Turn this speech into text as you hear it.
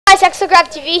guys,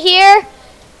 HexoCraftTV here.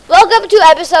 Welcome to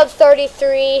episode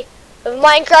 33 of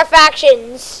Minecraft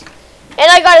Actions. And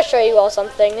I gotta show you all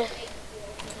something.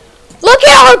 Look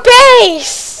at our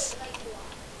base!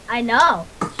 I know.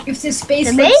 If this base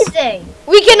It's looks, amazing.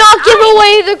 We cannot give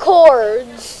away the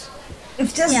cords.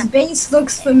 if this base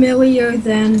looks familiar,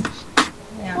 then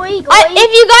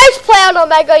If you guys play on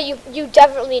Omega, you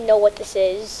definitely know what this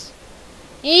is.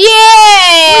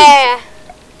 Yeah!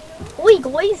 Wait,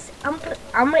 guys.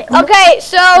 Okay,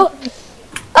 so...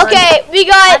 Okay, we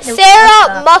got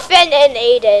Sarah, Muffin, and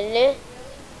Aiden.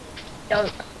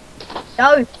 Don't.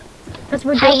 Because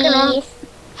we're joking on.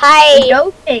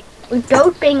 Hi. We're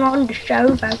doping on the show,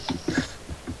 though.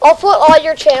 I'll put all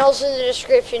your channels in the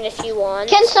description if you want.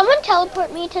 Can someone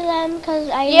teleport me to them? Because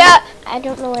I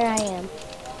don't know where I am.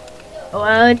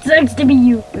 Well, it sucks to be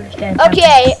you.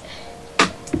 Okay.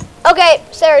 Okay,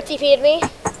 Sarah TP'd me.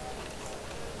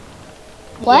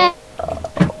 What?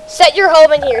 Set your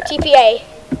home in here, TPA.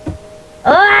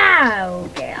 Oh,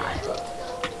 God.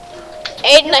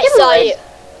 Aiden, I saw you.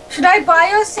 should I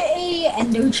buy us a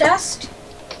ender chest?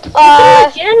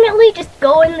 Legitimately just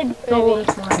go in the gold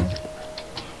one.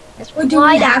 Or do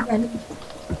we have any?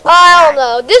 I don't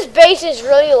know. This base is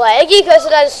really laggy because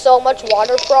it has so much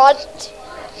water product.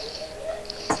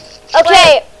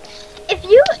 Okay. If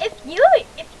you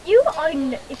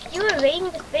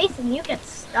arrange the space and you get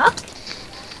stuck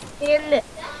in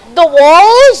The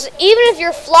walls, even if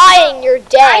you're flying, you're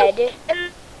dead.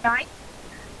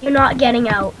 You're not getting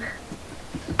out.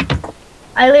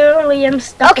 I literally am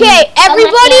stuck. Okay,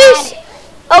 everybody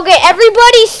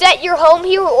set your home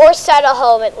here or set a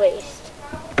home at least.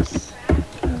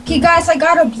 Okay, guys, I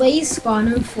got a blaze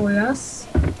spawner for us.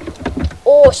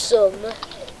 Awesome.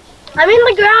 I'm in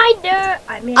the grinder.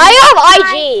 I have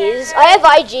IGs.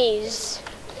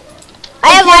 I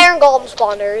have iron golem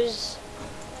spawners.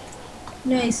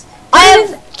 Nice. I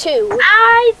have 2.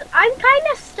 Guys, I'm kind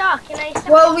of stuck, and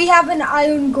Well, we have an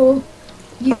iron gold.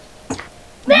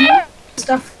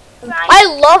 Stuff. I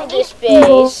love this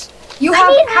base. You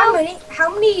have how many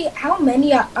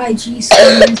IG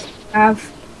spawners do you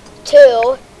have?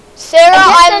 2. Sarah,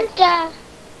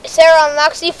 I'm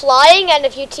actually flying, and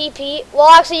if you TP,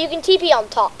 well, actually, you can TP on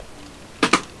top.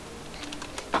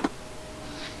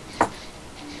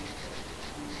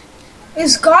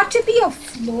 There's got to be a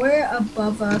floor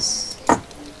above us. I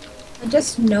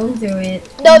just know there is.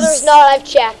 No, there's not. I've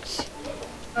checked.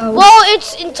 Oh. Well,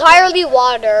 it's entirely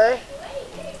water.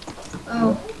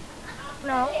 Oh.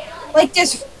 No. Like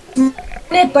this,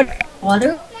 but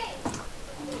water.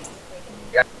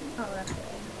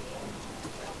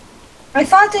 I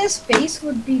thought this base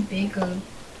would be bigger.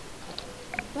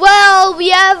 Well,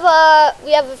 we have a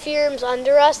few rooms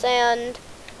under us, and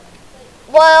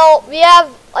well, we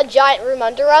have a giant room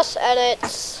under us, and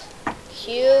it's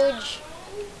huge,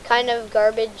 kind of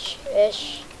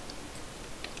garbage-ish.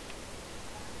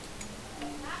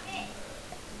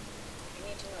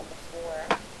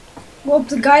 Well,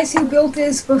 the guys who built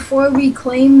this before we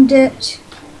claimed it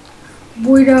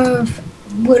would have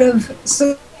modified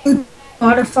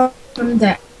from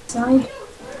that side.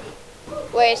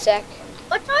 Wait a sec.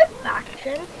 What's our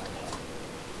faction?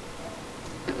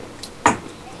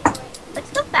 What's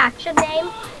the faction name?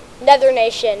 Nether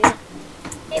Nation.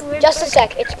 Hey, Just a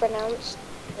sec. It's pronounced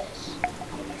this.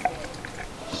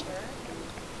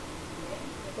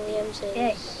 Williams is.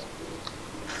 Okay.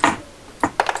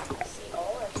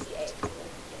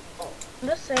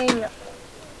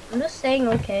 I'm just saying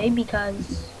okay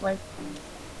because like.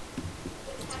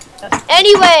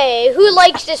 Anyway, who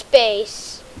likes this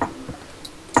base?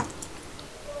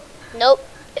 Nope.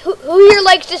 Who here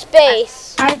likes this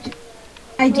base? I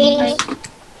do.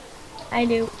 I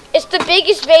do. It's the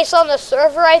biggest base on the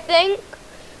server, I think.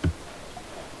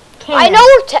 I Can. know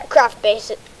where TechCraft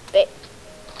base.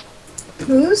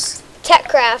 Who's?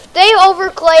 TechCraft. They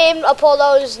overclaimed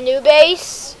Apollo's new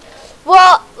base.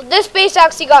 Well, this base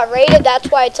actually got raided. That's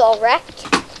why it's all wrecked.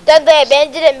 Then they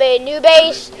abandoned it and made a new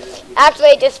base. After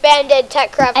they disbanded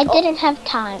TechCraft. I didn't have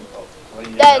time.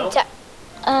 Then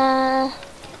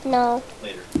no.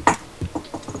 Later.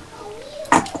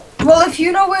 Well, if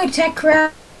you know where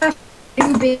TechCraft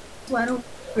new base, why don't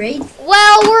great?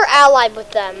 well, we're allied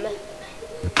with them.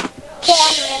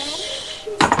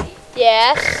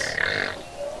 Yes.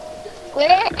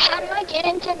 How do I get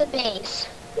into the base?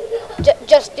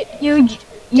 Just You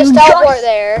teleport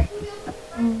there.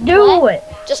 Do it.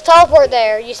 Just teleport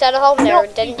there. You set a home there,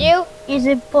 didn't you? Is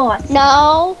it possible?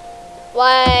 No.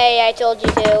 Why, I told you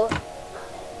to.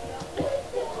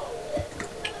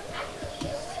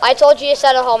 I told you to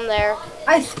set a home there.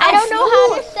 I don't know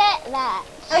how to set that.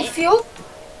 I feel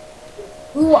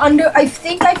Ooh, I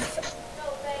think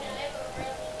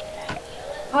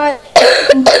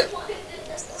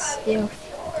yeah.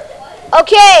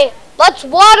 Okay, let's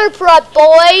water prep,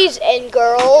 boys and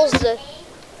girls.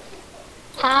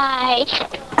 Hi.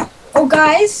 Oh,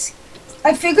 guys,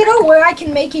 I figured out where I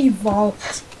can make a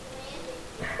vault.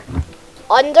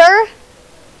 Under?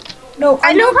 No,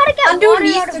 I know how to get water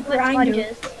underneath out the of grinder.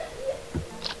 sponges.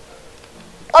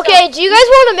 Okay, do you guys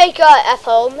want to make a F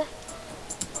home?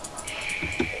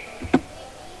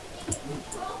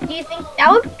 Do you think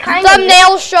that would be kind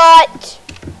Thumbnail shot.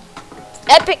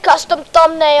 Epic custom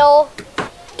thumbnail.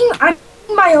 I'm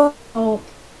in my own vault.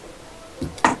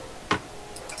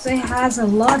 Because it has a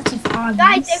lot of odds.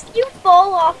 Guys, if you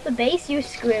fall off the base, you're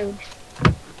screwed.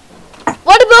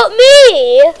 What about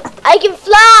me? I can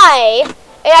fly.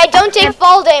 And I don't take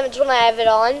fall damage when I have it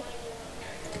on.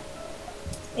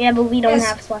 Yeah, but we don't Yes.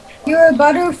 have slush. You're a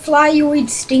butterfly, you eat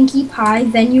stinky pie,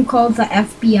 then you called the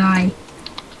FBI.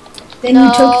 Then you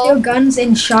took No. their guns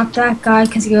and shot that guy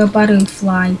because you're a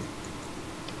butterfly.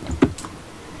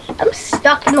 I'm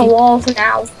stuck in the walls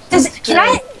now. Can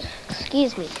I?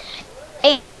 Excuse me.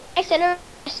 Hey, I sent a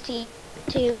request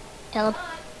to tell.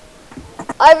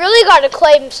 I really gotta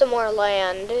claim some more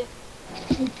land.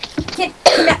 Can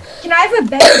I have a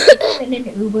better pick than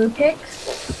an Uber pick?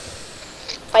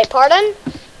 Wait, pardon?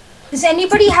 Does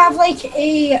anybody have like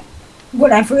a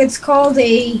whatever it's called,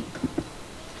 a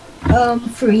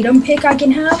freedom pick I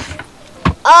can have?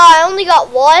 I only got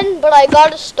one, but I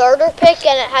got a starter pick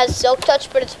and it has silk touch,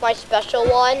 but it's my special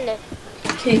one.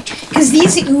 Okay, because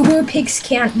these Uber picks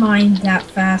can't mine that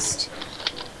fast.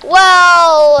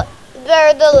 Well,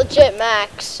 they're the legit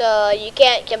max, so you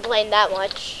can't complain that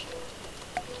much.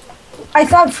 I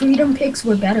thought freedom picks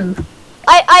were better.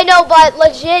 I know, but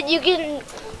legit, you can.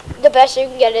 The best you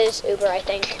can get is Uber, I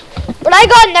think. But I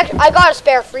got a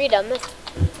spare freedom.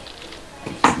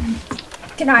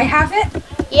 Can I have it?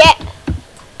 Yeah.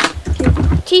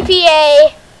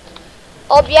 TPA.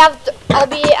 I'll be at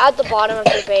the bottom of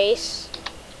your base.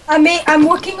 I'm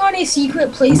working on a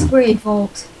secret place for a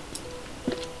vault.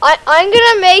 I'm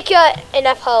gonna make an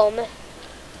F home.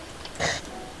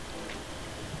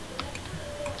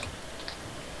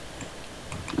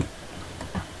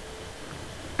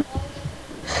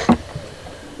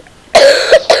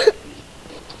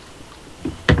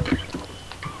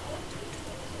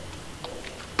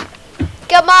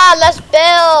 Come on, let's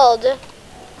build.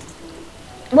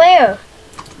 Where?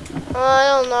 I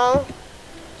don't know.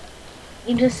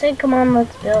 You just said, come on,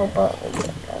 let's build, but...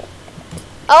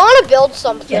 I want to build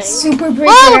something. Yes, super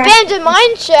breaker. Whoa, abandoned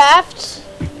mine shafts.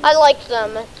 I like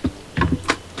them.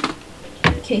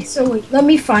 Okay, so wait, let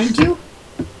me find you.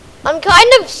 I'm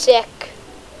kind of sick.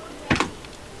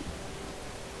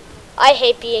 I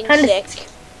hate being sick.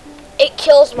 It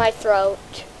kills my throat.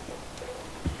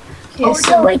 Okay, Oh,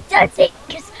 so no, it doesn't,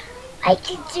 because I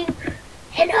can do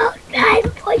an outline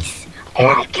voice, and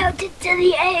I counted to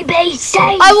the ABC.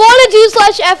 I want to do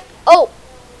 /F. Oh,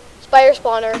 spider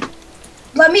spawner.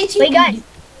 let me TP. Wait, guys.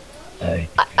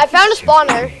 I found a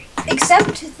spawner.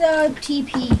 Accept the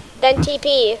TP. Then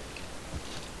TP.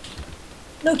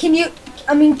 No, can you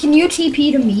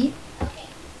TP to me?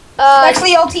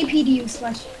 Actually, I'll TP to you,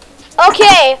 /.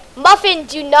 Okay, Muffin,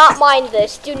 do not mind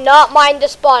this. Do not mind the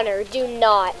spawner. Do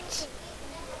not.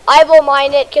 I will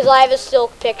mine it because I have a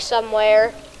silk pick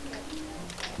somewhere.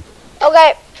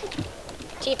 Okay.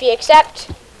 TP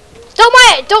accept. Don't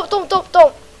mine it.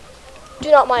 Don't. Do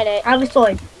not mine it. I have a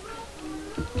sword.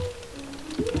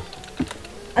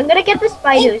 I'm gonna get the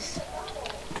spiders.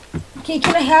 Okay,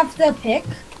 can I have the pick?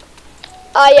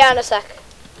 Yeah, in a sec.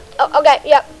 Oh, okay,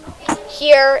 yep.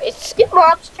 Here, it's... Get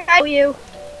mobs try you.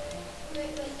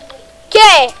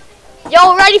 Okay,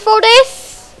 y'all ready for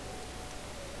this?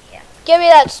 Yeah. Give me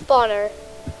that spawner.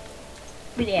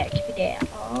 Give me that.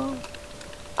 Oh.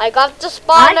 I got the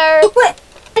spawner. What?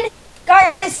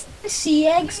 Guys, sea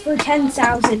eggs for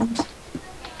 10,000.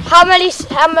 How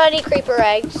many creeper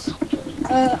eggs?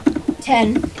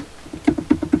 10.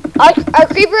 A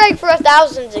creeper egg for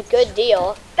 1,000 is a good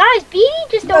deal. Guys,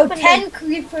 Beanie just Oh, opened 10 it.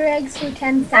 creeper eggs for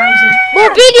 10,000. Well,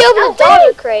 BD opened a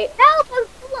dog crate. Help!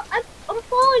 I'm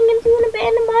falling into an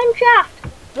abandoned mine shaft.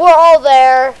 We're all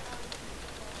there.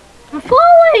 I'm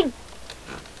falling.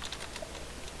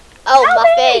 Oh, Help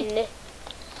Muffin.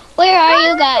 Where are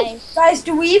you guys? Guys,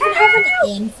 do we even have an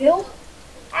anvil?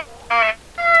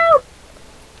 Help!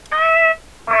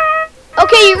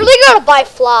 Okay, you really gotta buy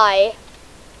fly.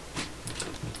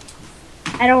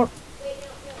 I don't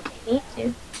need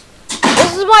to.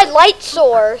 This is my light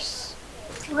source.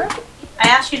 What? I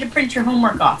asked you to print your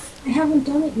homework off. I haven't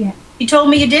done it yet. You told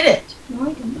me you did it. No,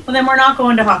 I didn't. Well, then we're not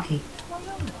going to hockey.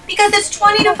 Because it's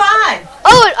 20 to 5.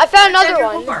 Oh, I found Send another your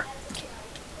one. homework.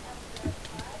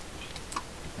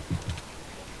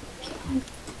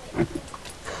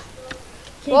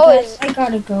 Okay, What guys, is- I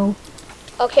gotta go.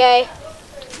 Okay.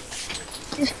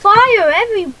 There's fire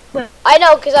everywhere. I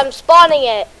know, because I'm spawning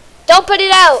it. Don't put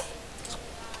it out.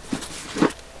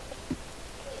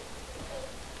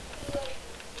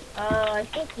 I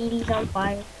think Edie's on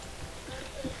fire.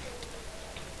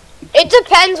 It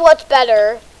depends what's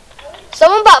better.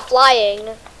 Someone bought flying.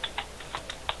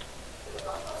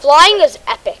 Flying is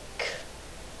epic.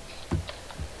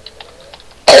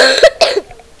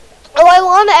 Oh, I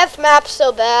want to F map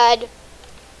so bad.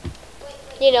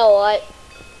 You know what?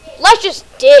 Let's just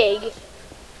dig.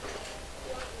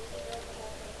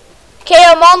 Okay,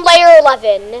 I'm on layer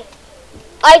 11.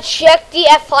 I checked the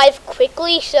F5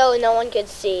 quickly so no one could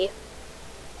see.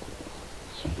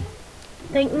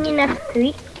 Don't you mean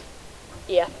F3?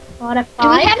 Yeah. Not F5? Do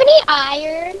we have any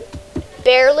iron?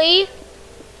 Barely.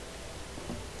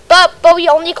 But we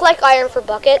only collect iron for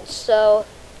buckets, so.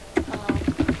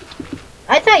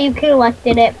 I thought you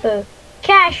collected it for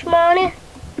cash money.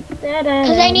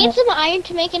 Because I need some iron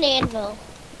to make an anvil.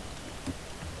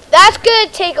 That's gonna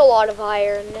take a lot of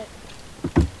iron.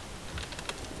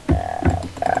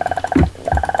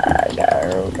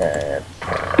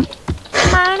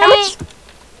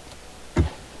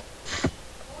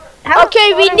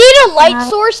 Okay, we need a light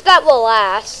source that will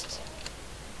last.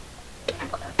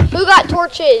 Who got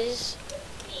torches?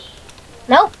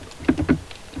 Nope.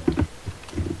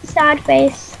 Sad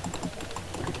face.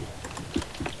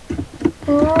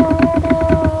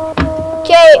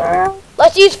 Okay,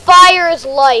 let's use fire as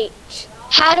light.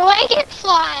 How do I get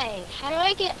fly? How do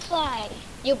I get fly?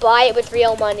 You buy it with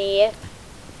real money,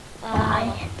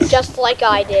 just like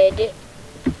I did.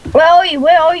 Where are you?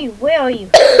 Where are you? Where are you?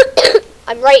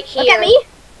 I'm right here. Look at me.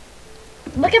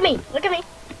 Look at me. Look at me.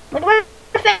 Look at my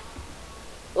face.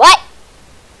 What?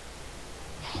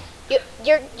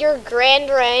 You're grand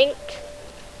rank.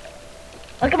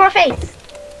 Look at my face.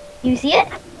 You see it?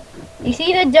 You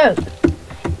see the dirt?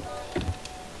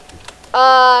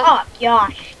 Oh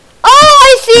gosh. Oh,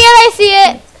 I see it. I see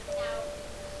it.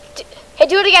 Hey,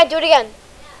 do it again. Do it again.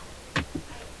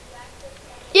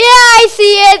 Yeah, I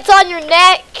see it. It's on your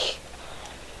neck.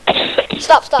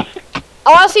 Stop. Stop. I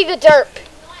want to see the derp.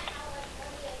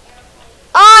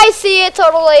 I see it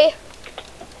totally.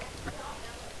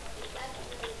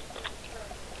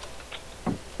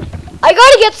 I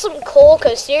gotta get some coal,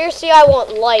 cause seriously, I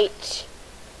want light.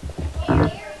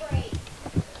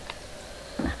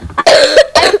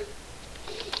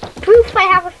 Proof I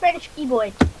have a French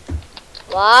keyboard.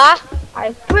 What? I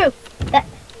have proof that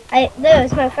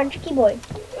there's my French keyboard.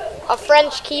 A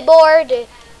French keyboard?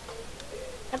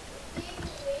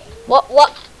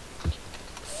 What?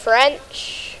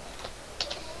 French?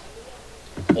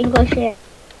 English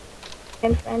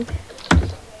and French.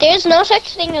 There's no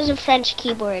such thing as a French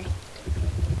keyboard.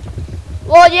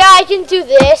 Well, yeah, I can do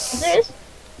this. There's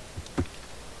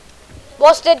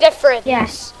What's the difference?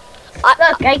 yes.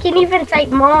 Look, I can even type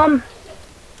mom.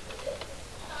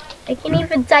 I can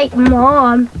even type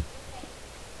mom.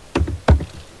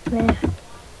 There.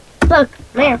 Look,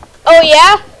 there. Oh,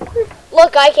 yeah?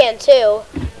 Look, I can too.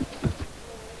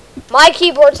 My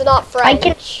keyboard's not I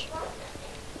can- French.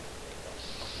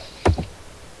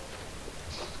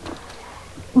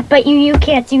 But you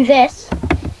can't do this.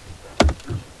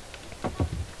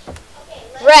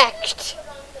 Wrecked.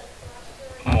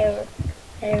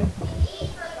 There.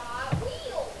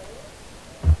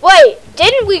 Wait,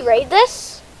 didn't we raid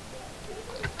this?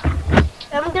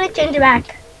 I'm gonna change it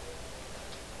back.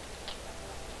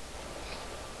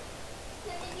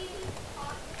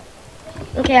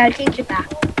 Okay, I'll change it back.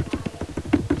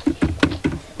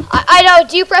 I know,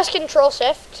 do you press Control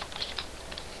Shift?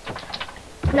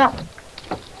 No.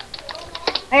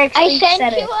 I I actually sent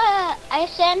said you it. I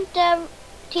sent a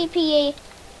TPA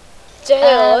To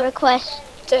who? request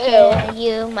To who? to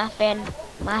you, my friend.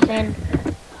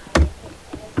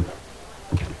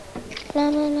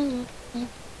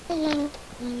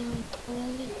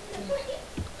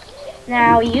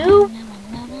 Now you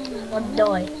will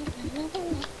die.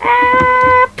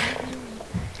 Ah!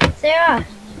 Sarah,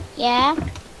 Yeah.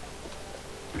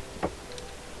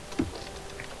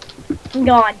 I'm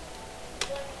gone.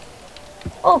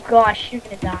 Oh gosh, you're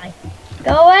gonna die.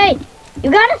 Go away!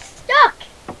 You got us stuck!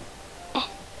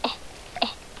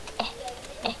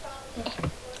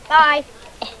 Bye!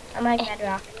 I'm on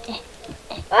bedrock.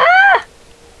 Ah!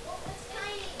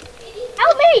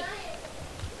 Help me!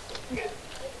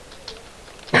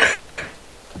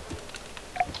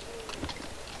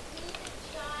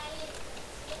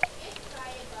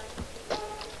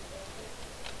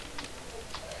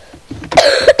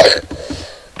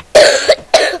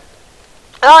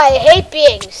 I hate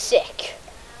being sick.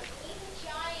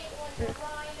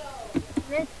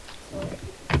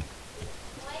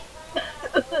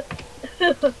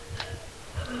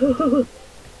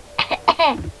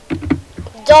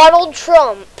 Donald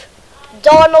Trump.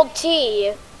 Donald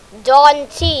T. Don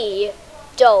T.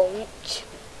 Don't.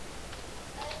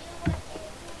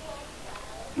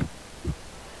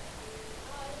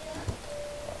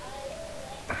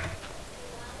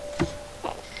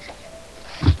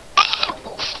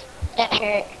 That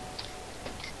hurt.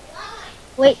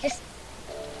 Wait, just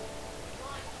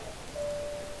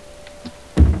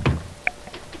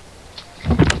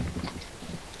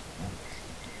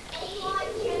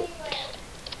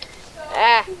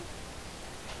Ah.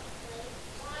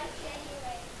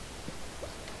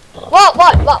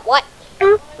 What?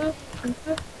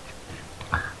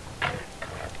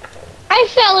 I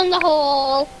fell in the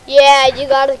hole. Yeah, you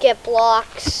gotta get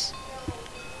blocks.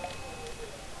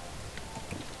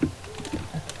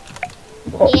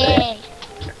 Yay.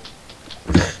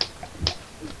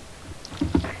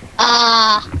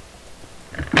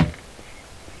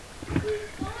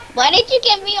 Why did you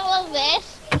give me all of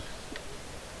this?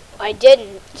 I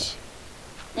didn't.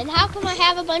 Then how come I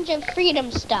have a bunch of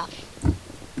freedom stuff?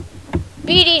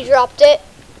 BD dropped it.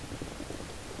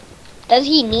 Does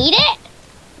he need it?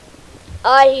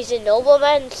 He's a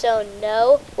nobleman, so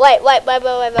no. Wait.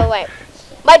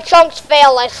 My chunks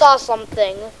failed. I saw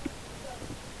something.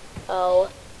 Oh.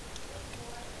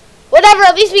 Whatever,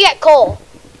 at least we get coal.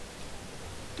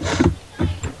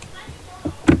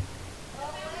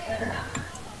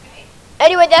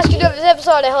 Anyway, that's the end of this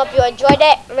episode. I hope you enjoyed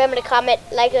it. Remember to comment,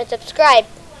 like, and subscribe.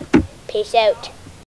 Peace out.